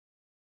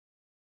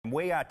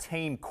We are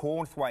Team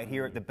Cornthwaite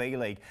here at the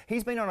B-League.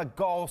 He's been on a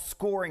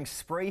goal-scoring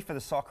spree for the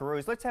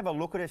Socceroos. Let's have a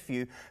look at a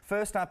few.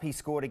 First up, he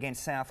scored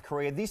against South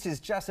Korea. This is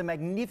just a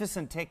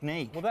magnificent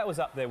technique. Well, that was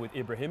up there with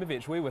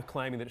Ibrahimovic. We were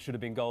claiming that it should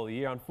have been goal of the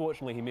year.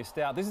 Unfortunately, he missed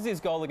out. This is his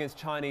goal against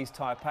Chinese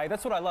Taipei.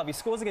 That's what I love. He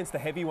scores against the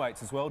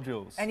heavyweights as well,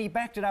 Jules. And he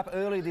backed it up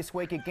early this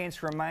week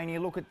against Romania.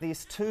 Look at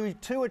this,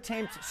 two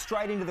attempts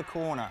straight into the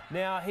corner.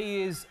 Now,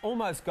 he is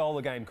almost goal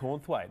a game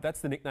Cornthwaite. That's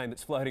the nickname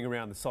that's floating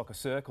around the soccer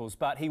circles.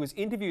 But he was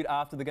interviewed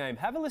after the game.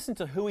 Have a listen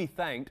to who he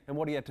thanked and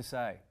what he had to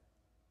say.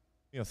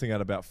 I think I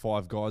had about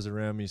 5 guys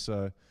around me,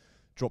 so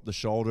dropped the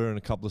shoulder and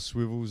a couple of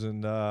swivels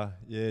and,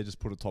 yeah, just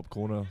put a top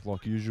corner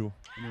like usual.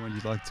 Anyone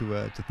you'd like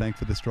to thank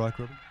for the strike,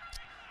 Robbie?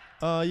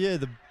 Yeah,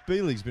 the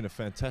B-League's been a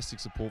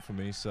fantastic support for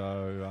me,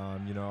 so,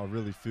 you know, I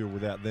really feel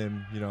without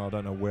them, you know, I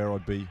don't know where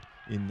I'd be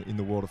in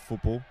the world of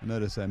football. I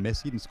noticed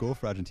Messi didn't score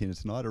for Argentina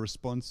tonight. A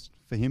response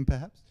for him,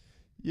 perhaps?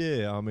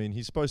 Yeah, I mean,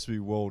 he's supposed to be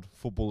World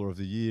Footballer of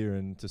the Year,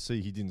 and to see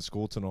he didn't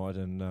score tonight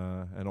and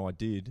I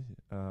did,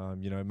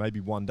 you know, maybe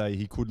one day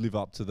he could live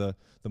up to the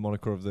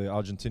moniker of the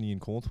Argentinian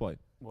Cornthwaite.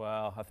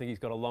 Well, I think he's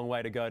got a long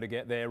way to go to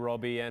get there,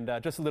 Robbie. And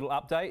just a little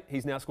update,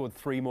 he's now scored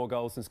 3 more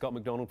goals than Scott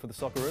McDonald for the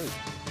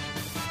Socceroos.